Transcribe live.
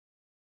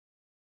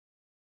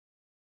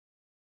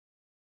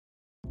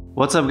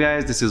What's up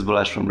guys, this is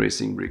Balázs from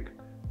Racing Brick.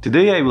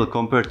 Today I will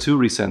compare two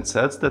recent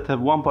sets that have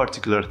one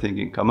particular thing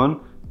in common.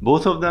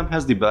 Both of them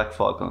has the Black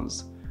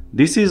Falcons.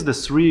 This is the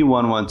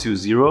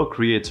 31120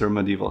 Creator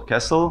Medieval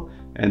Castle,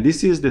 and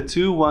this is the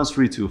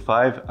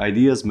 21325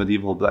 Ideas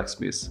Medieval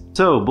Blacksmith.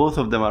 So both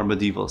of them are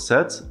medieval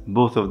sets,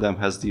 both of them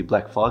has the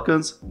Black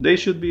Falcons. They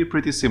should be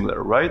pretty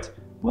similar, right?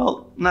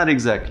 Well, not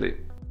exactly.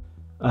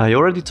 I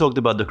already talked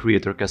about the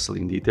Creator Castle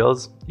in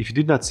details. If you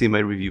did not see my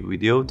review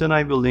video, then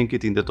I will link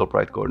it in the top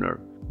right corner.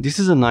 This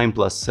is a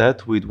 9+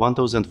 set with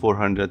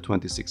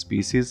 1426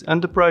 pieces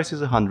and the price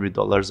is $100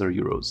 or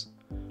euros.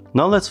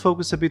 Now let's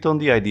focus a bit on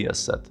the Ideas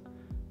set.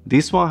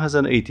 This one has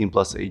an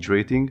 18+ age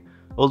rating,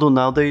 although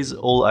nowadays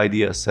all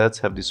Ideas sets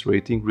have this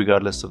rating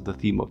regardless of the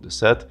theme of the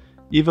set,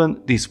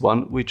 even this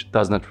one, which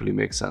does not really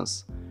make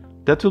sense.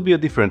 That will be a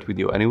different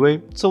video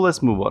anyway, so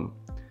let's move on.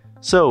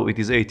 So it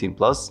is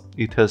 18+,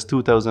 it has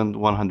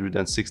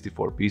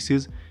 2164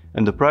 pieces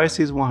and the price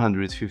is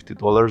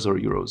 $150 or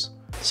euros.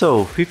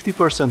 So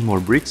 50% more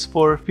bricks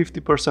for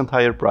 50%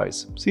 higher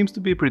price. Seems to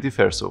be pretty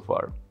fair so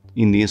far.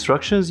 In the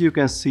instructions you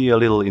can see a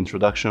little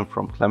introduction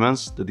from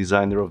Clemens, the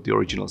designer of the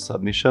original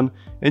submission,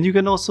 and you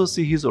can also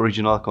see his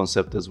original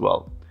concept as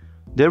well.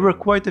 There were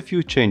quite a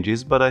few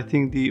changes, but I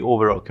think the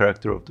overall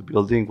character of the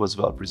building was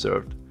well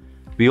preserved.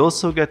 We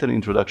also get an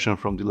introduction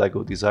from the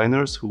LEGO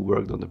designers who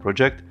worked on the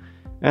project,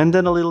 and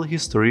then a little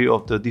history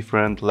of the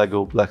different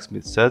LEGO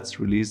Blacksmith sets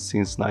released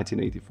since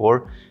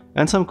 1984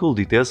 and some cool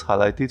details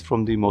highlighted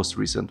from the most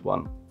recent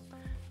one.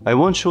 I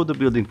won't show the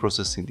building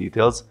process in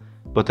details,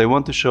 but I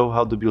want to show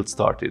how the build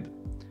started.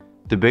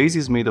 The base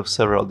is made of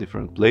several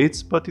different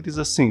plates, but it is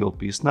a single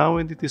piece now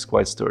and it is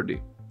quite sturdy.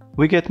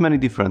 We get many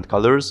different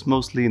colors,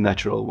 mostly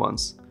natural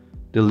ones.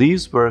 The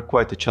leaves were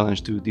quite a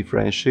challenge to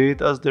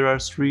differentiate as there are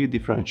 3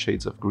 different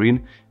shades of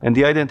green and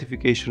the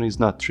identification is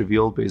not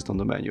trivial based on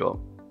the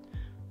manual.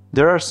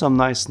 There are some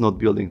nice knot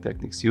building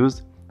techniques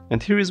used,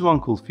 and here is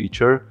one cool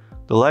feature,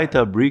 the light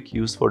up brick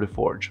used for the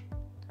forge.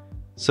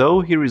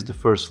 So here is the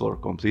first floor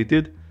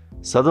completed.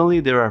 Suddenly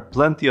there are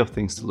plenty of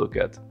things to look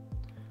at.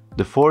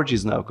 The forge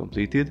is now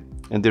completed,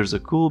 and there's a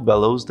cool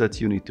bellows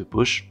that you need to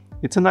push.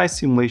 It's a nice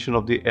simulation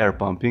of the air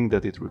pumping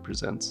that it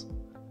represents.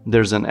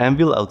 There's an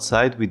anvil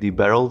outside with the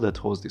barrel that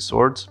holds the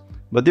swords,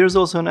 but there's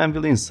also an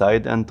anvil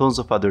inside and tons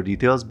of other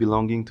details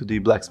belonging to the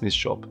blacksmith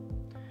shop.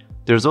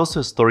 There's also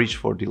a storage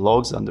for the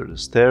logs under the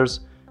stairs,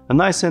 a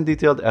nice and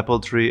detailed apple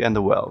tree and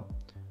a well.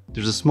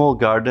 There's a small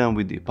garden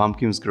with the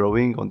pumpkins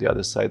growing on the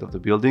other side of the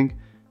building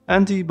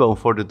and the bone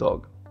for the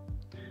dog.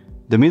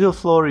 The middle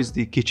floor is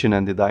the kitchen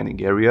and the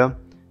dining area,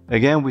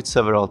 again with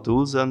several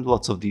tools and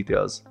lots of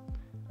details.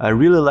 I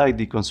really like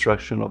the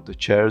construction of the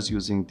chairs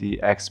using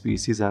the X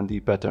pieces and the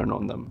pattern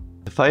on them.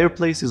 The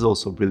fireplace is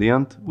also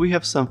brilliant, we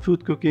have some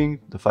food cooking,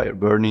 the fire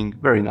burning,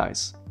 very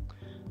nice.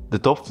 The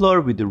top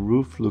floor with the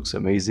roof looks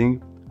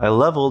amazing. I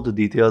love all the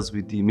details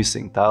with the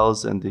missing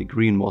tiles and the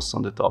green moss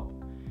on the top.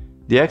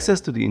 The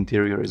access to the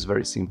interior is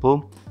very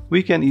simple.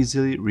 We can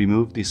easily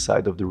remove this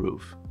side of the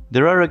roof.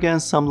 There are again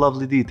some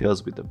lovely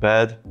details with the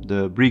bed,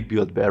 the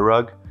brick-built bear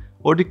rug,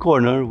 or the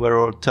corner where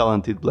our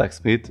talented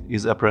blacksmith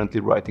is apparently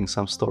writing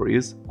some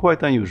stories,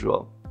 quite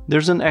unusual.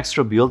 There's an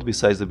extra build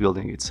besides the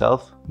building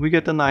itself. We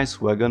get a nice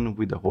wagon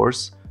with a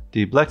horse.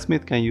 The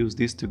blacksmith can use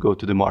this to go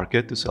to the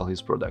market to sell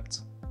his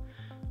products.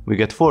 We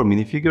get 4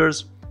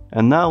 minifigures.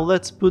 And now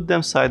let's put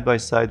them side by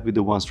side with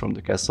the ones from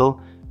the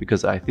castle,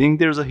 because I think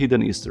there's a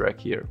hidden Easter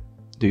egg here.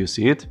 Do you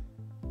see it?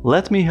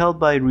 Let me help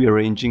by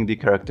rearranging the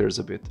characters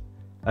a bit.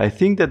 I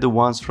think that the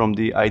ones from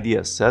the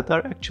Ideas set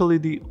are actually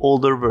the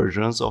older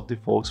versions of the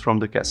folks from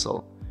the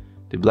castle.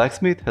 The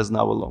blacksmith has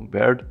now a long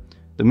beard,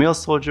 the male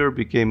soldier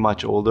became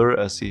much older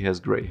as he has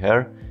grey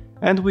hair,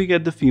 and we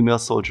get the female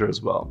soldier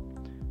as well.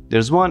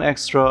 There's one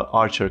extra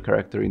archer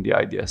character in the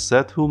Ideas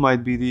set who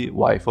might be the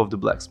wife of the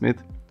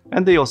blacksmith,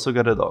 and they also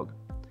got a dog.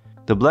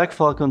 The Black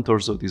Falcon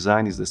torso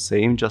design is the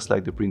same, just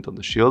like the print on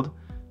the shield,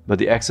 but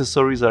the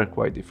accessories are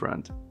quite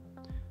different.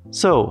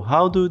 So,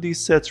 how do these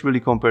sets really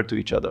compare to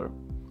each other?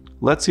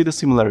 Let's see the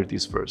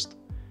similarities first.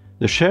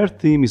 The shared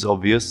theme is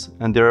obvious,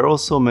 and there are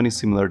also many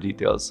similar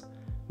details.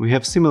 We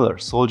have similar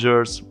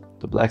soldiers,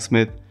 the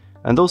blacksmith,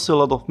 and also a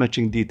lot of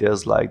matching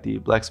details like the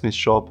blacksmith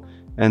shop,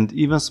 and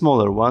even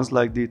smaller ones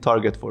like the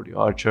target for the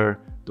archer,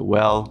 the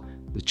well,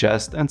 the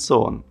chest, and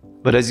so on.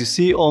 But as you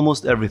see,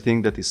 almost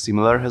everything that is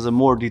similar has a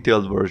more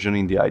detailed version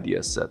in the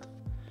Ideas set.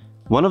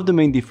 One of the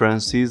main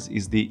differences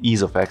is the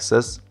ease of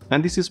access,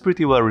 and this is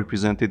pretty well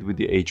represented with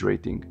the age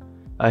rating.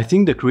 I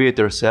think the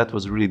Creator set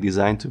was really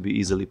designed to be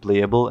easily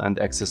playable and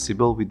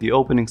accessible with the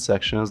opening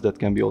sections that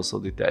can be also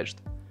detached.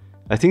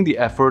 I think the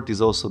effort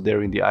is also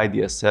there in the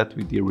Ideas set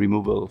with the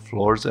removable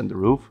floors and the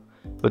roof,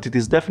 but it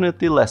is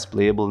definitely less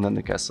playable than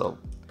the castle.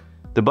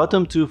 The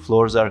bottom 2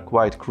 floors are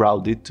quite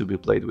crowded to be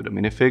played with a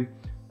minifig.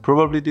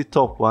 Probably the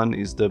top one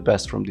is the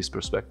best from this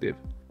perspective.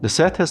 The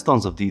set has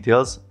tons of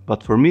details,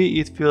 but for me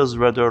it feels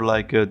rather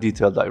like a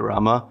detailed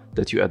diorama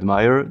that you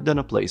admire than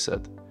a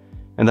playset.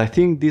 And I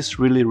think this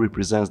really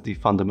represents the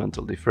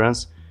fundamental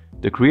difference.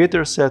 The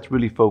creator set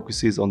really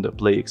focuses on the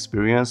play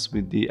experience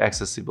with the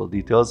accessible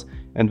details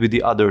and with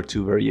the other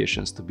two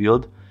variations to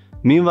build.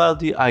 Meanwhile,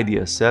 the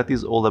idea set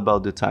is all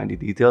about the tiny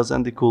details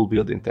and the cool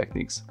building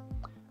techniques.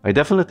 I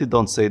definitely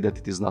don't say that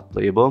it is not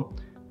playable,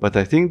 but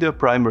I think the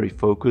primary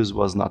focus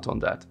was not on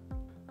that.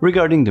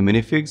 Regarding the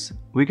minifigs,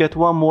 we get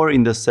one more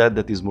in the set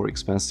that is more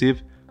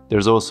expensive.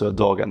 There's also a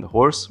dog and a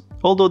horse,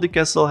 although the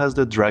castle has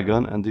the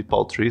dragon and the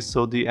poultry,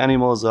 so the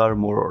animals are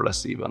more or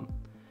less even.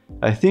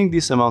 I think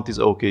this amount is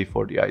okay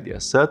for the idea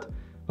set,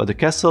 but the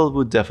castle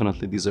would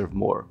definitely deserve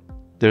more.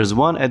 There's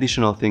one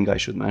additional thing I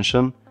should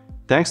mention.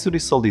 Thanks to the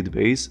solid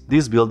base,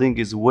 this building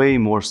is way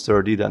more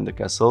sturdy than the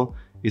castle.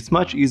 It's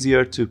much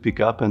easier to pick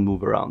up and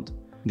move around.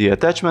 The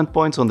attachment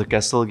points on the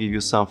castle give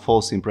you some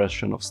false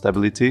impression of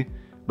stability,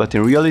 but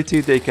in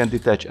reality they can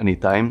detach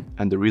anytime,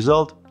 and the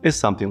result is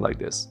something like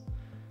this.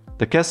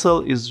 The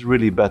castle is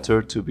really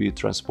better to be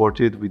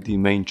transported with the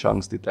main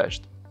chunks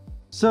detached.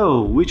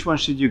 So, which one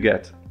should you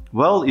get?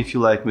 Well, if you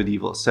like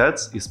medieval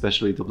sets,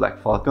 especially the Black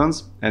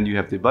Falcons, and you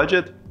have the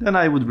budget, then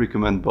I would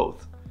recommend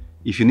both.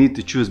 If you need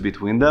to choose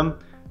between them,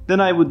 then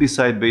I would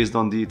decide based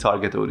on the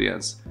target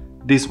audience.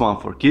 This one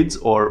for kids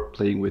or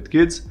playing with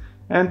kids,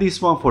 and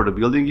this one for the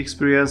building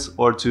experience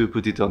or to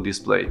put it on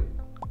display.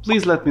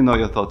 Please let me know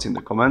your thoughts in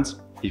the comments.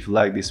 If you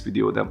like this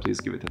video, then please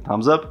give it a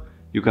thumbs up.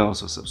 You can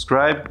also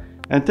subscribe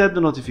and tap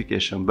the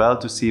notification bell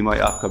to see my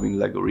upcoming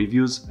LEGO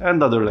reviews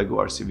and other LEGO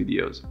RC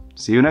videos.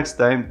 See you next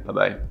time, bye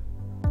bye!